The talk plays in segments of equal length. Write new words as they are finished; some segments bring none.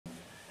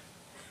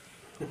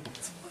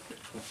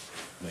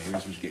My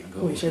ears was getting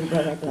cold. We should have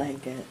brought our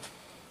blanket.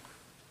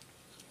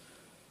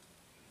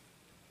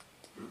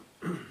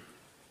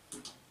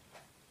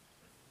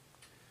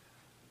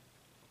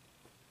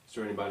 Is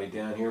there anybody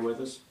down here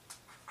with us?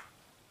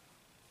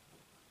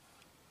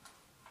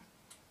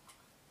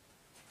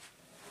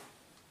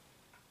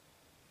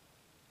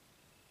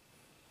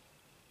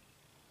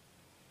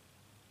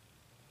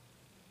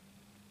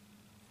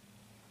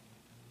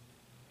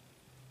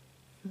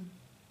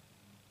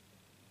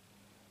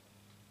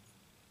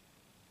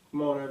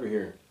 Come on over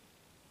here.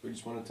 We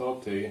just want to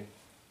talk to you.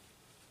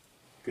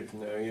 Good to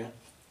know you.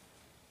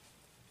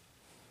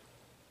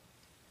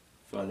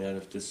 Find out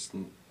if this is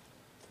the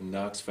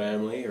Knox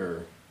family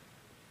or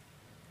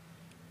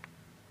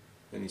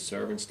any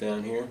servants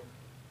down here.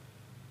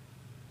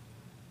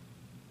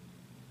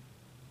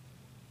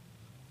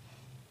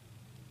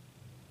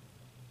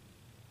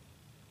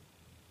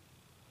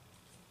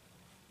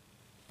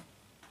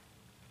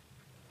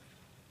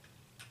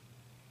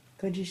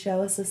 Could you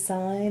show us a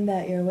sign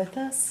that you're with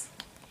us?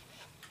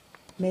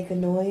 Make a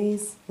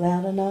noise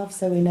loud enough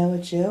so we know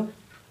it's you.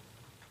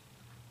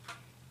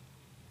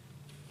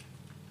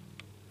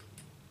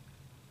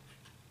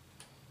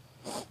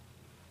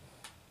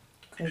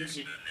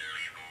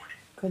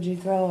 Could you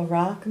throw a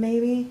rock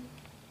maybe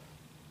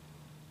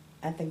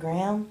at the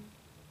ground?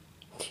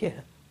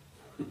 Yeah.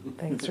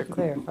 Thanks for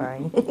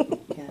clarifying.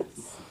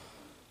 Yes.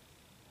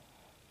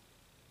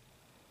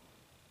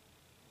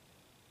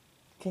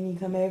 Can you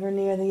come over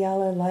near the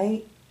yellow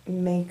light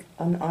and make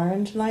an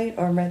orange light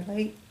or red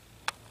light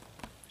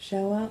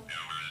show up?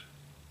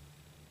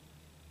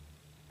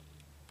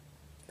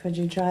 Could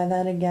you try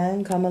that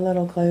again? Come a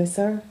little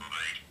closer.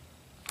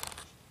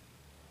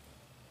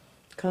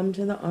 Come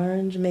to the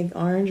orange, make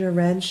orange or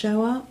red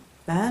show up.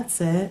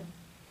 That's it.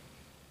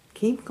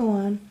 Keep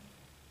going.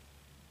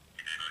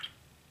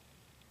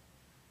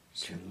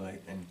 See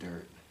light and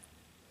dirt.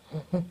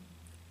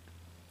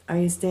 Are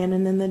you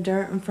standing in the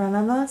dirt in front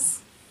of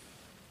us?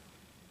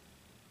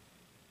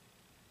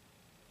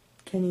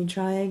 Can you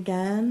try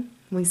again?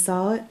 We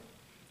saw it.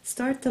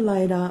 Start to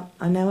light up.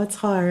 I know it's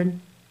hard.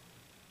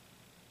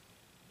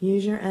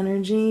 Use your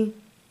energy.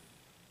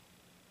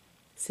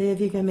 See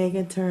if you can make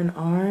it turn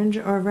orange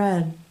or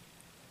red.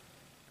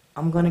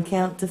 I'm going to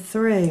count to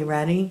 3.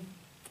 Ready?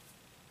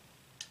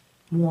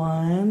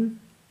 1,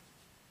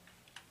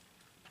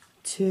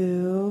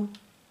 2,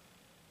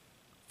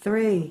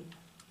 3.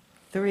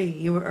 3.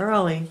 You were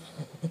early.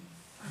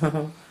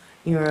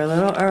 You were a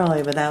little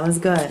early, but that was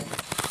good.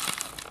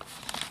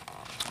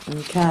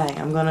 Okay,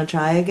 I'm going to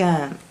try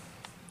again.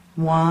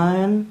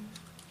 1,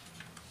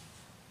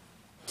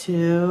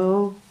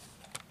 2,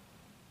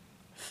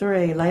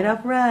 3. Light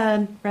up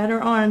red. Red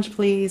or orange,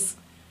 please.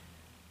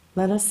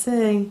 Let us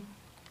see.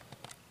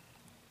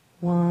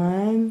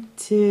 1,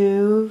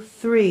 2,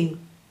 3.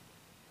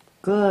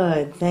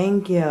 Good,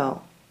 thank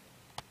you.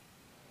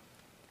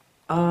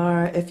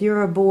 If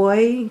you're a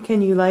boy,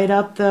 can you light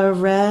up the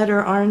red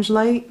or orange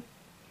light?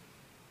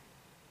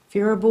 If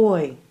you're a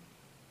boy.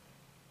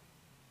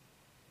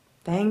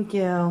 Thank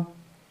you.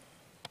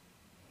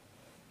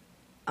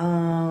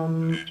 Are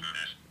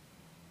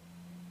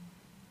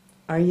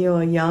you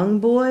a young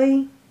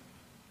boy?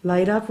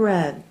 Light up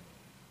red.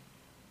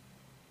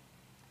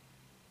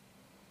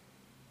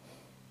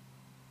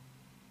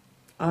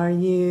 Are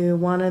you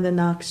one of the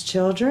Knox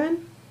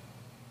children?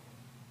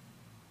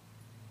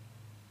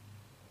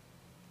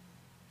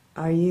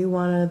 Are you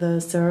one of the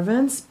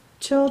servants'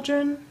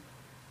 children?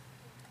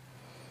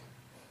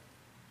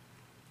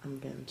 I'm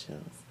getting chills.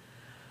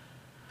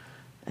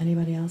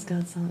 Anybody else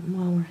got something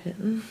while we're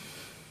hitting?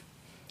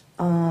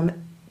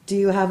 Do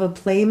you have a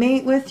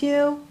playmate with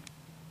you?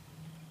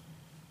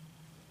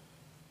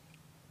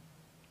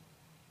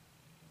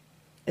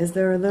 Is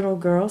there a little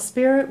girl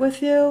spirit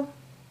with you?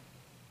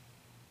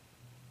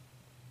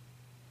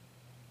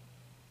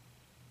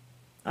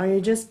 Are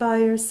you just by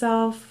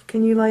yourself?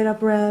 Can you light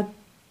up red?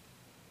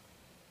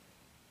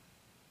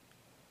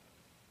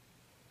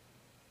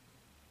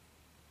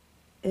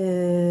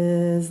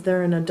 Is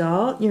there an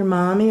adult, your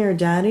mommy or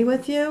daddy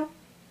with you?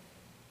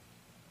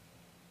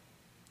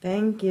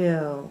 Thank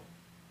you.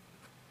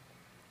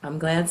 I'm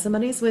glad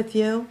somebody's with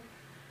you,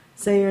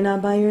 so you're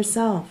not by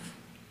yourself.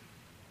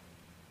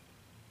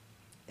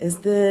 Is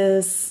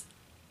this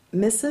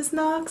Mrs.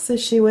 Knox?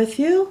 Is she with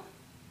you?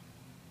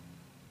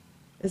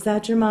 Is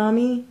that your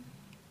mommy?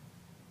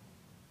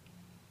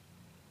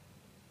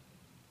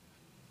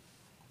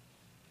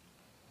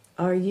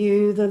 Are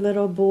you the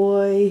little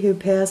boy who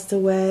passed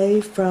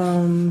away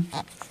from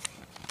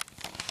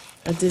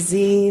a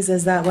disease?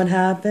 Is that what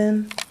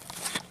happened?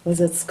 Was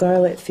it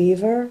scarlet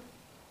fever?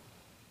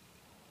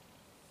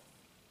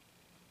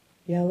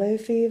 Yellow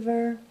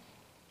fever?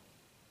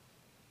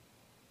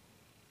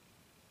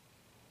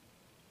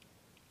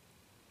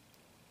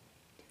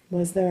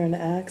 Was there an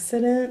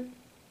accident?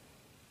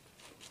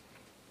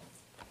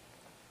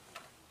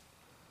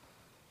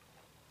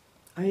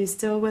 Are you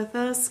still with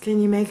us?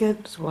 Can you make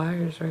it? There's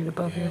wires right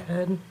above your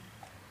head.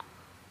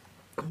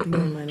 I think I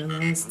might have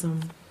lost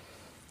them.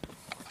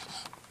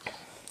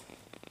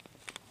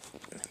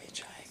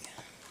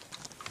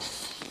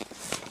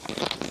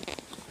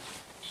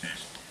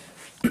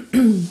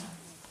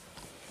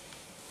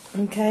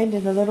 Okay,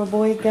 did the little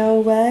boy go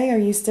away? Are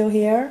you still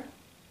here?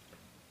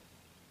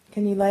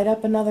 Can you light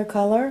up another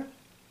color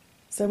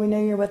so we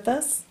know you're with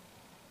us?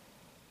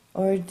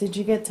 Or did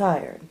you get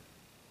tired?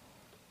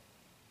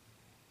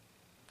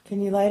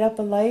 Can you light up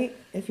a light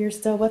if you're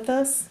still with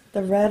us?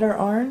 The red or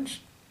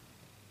orange?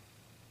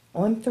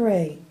 On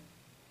 3.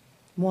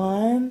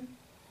 1,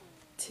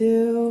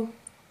 2,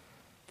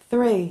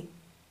 3.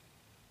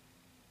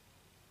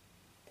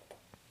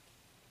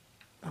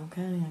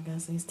 Okay, I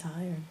guess he's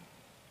tired.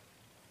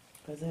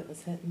 Because it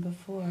was hitting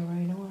before,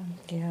 right on.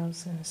 Yeah, I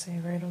was going to say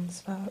right on the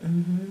spot.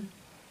 Mm-hmm.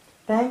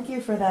 Thank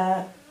you for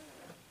that.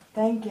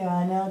 Thank you.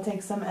 I know it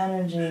takes some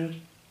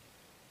energy.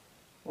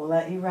 We'll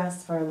let you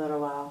rest for a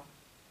little while.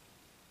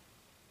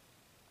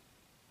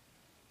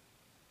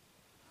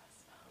 I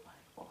smell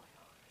like oil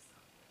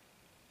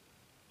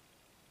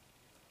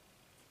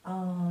or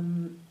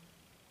something.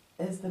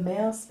 Is the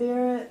male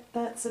spirit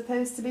that's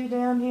supposed to be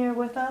down here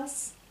with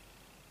us?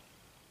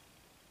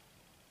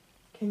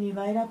 Can you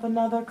light up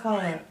another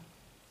color?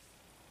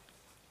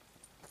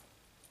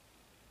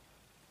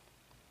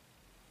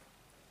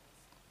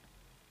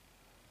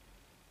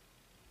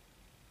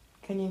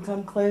 Can you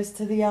come close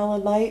to the yellow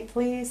light,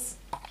 please?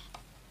 There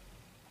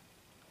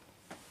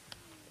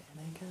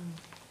they go.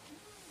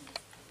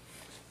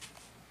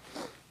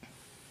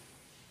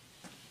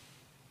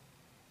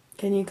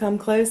 Can you come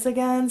close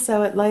again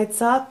so it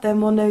lights up?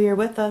 Then we'll know you're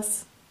with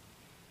us.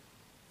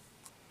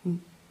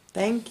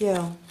 Thank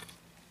you.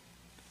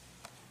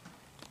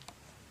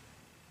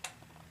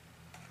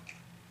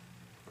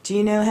 Do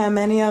you know how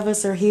many of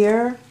us are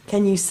here?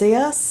 Can you see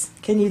us?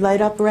 Can you light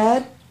up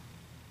red?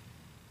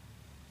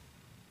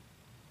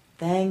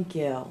 Thank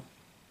you.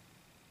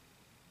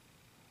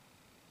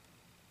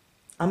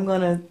 I'm going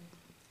to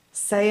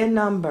say a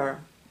number.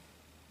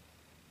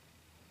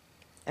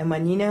 And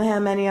when you know how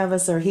many of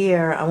us are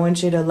here, I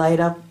want you to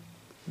light up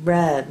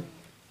red.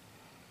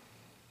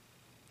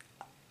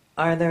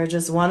 Are there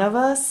just one of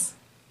us?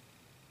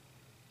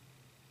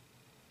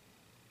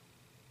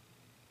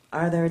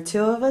 Are there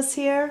 2 of us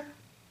here?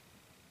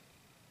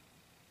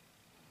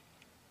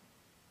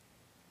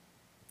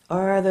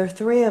 Or are there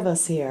 3 of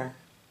us here?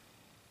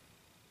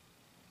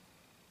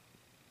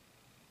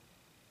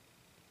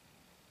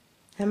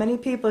 How many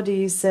people do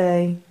you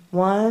say?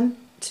 1,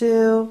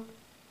 2.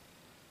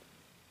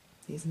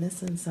 He's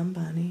missing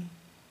somebody.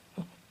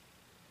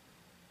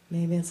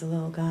 Maybe it's a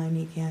little guy and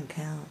he can't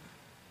count.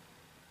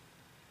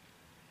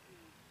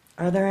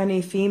 Are there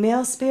any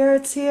female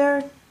spirits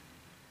here?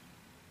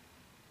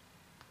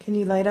 Can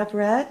you light up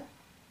red?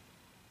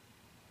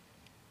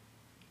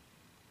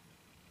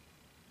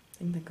 I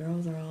think the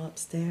girls are all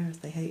upstairs.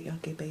 They hate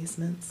yucky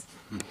basements.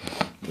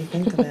 If you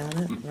think about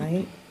it,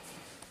 right?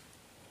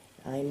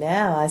 I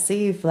know. I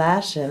see you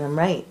flashing. I'm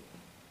right.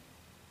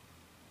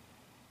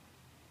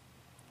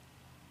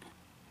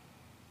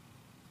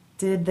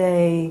 Did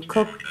they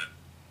cook?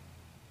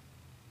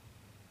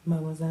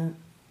 What was that?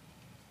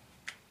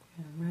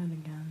 Yeah, red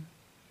again.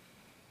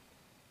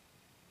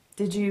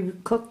 Did you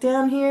cook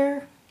down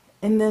here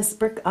in this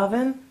brick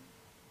oven?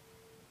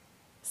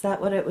 Is that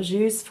what it was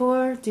used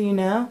for? Do you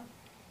know?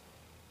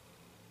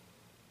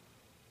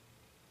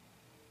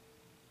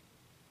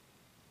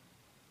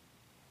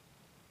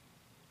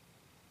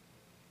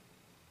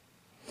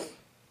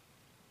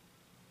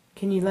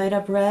 Can you light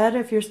up red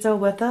if you're still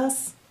with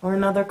us? Or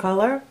another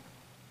color?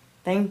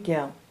 Thank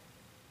you.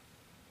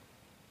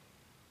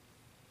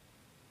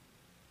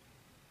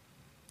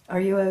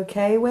 Are you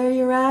okay where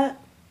you're at?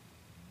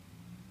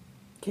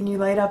 Can you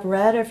light up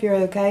red if you're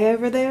okay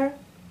over there?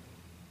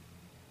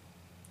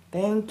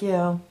 Thank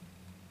you.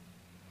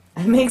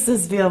 It makes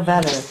us feel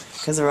better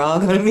because we're all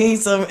going to be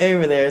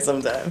over there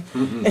sometime.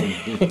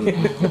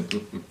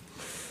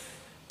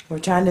 We're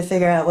trying to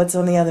figure out what's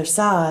on the other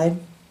side.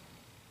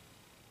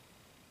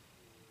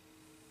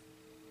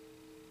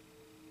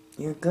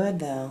 You're good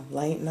though,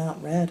 light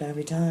not red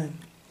every time.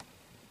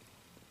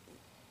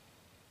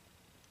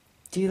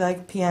 Do you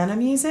like piano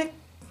music?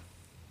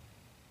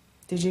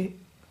 Did you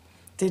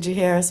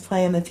hear us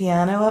playing the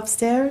piano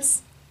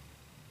upstairs?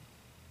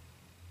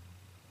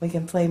 We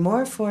can play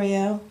more for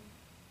you.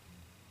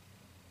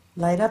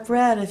 Light up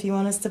red if you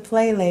want us to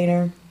play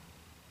later.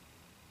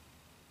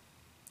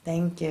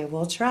 Thank you.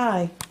 We'll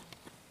try.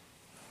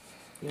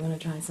 You want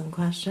to try some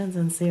questions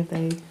and see if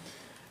they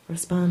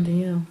respond to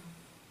you?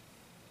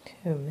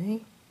 Who,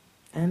 me?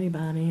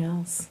 Anybody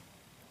else?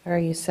 Are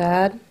you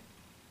sad?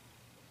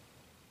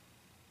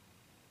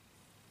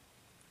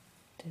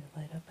 Did it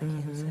light up? I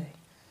can't say.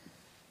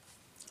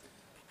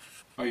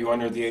 Are you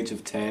under the age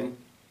of 10?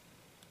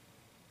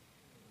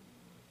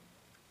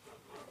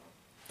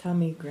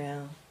 Tummy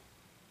growl.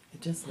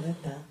 It just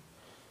lit that.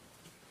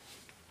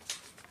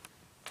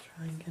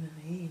 Try and get an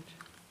age.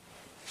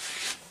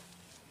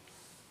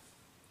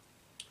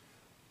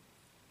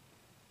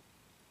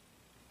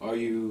 Are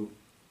you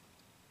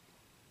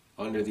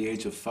under the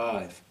age of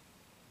 5?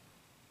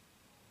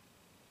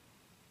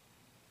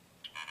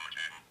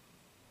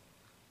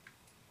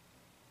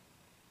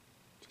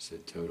 Just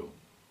said total.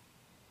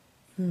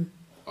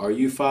 Are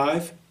you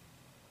 5?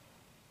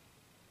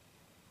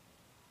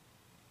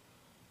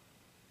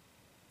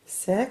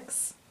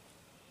 6?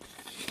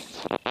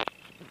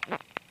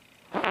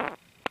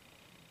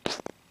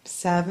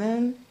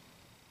 7?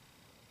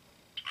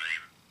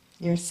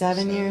 You're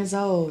 7 years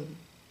old.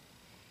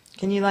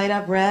 Can you light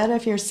up red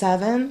if you're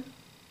 7?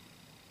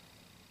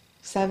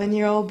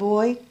 7-year-old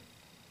boy?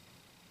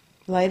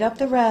 Light up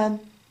the red.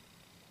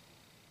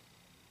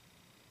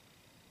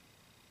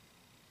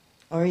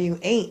 Or are you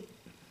 8?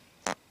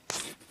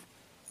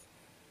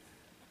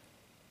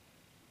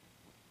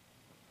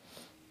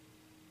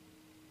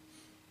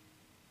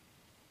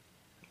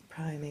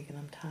 Probably making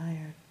them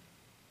tired.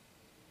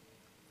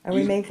 Are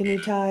we making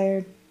you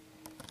tired?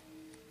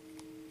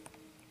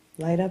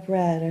 Light up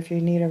red if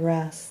you need a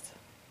rest.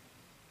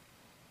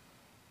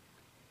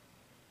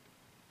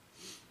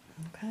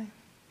 Okay.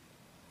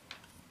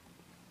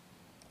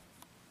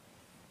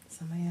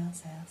 Somebody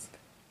else ask.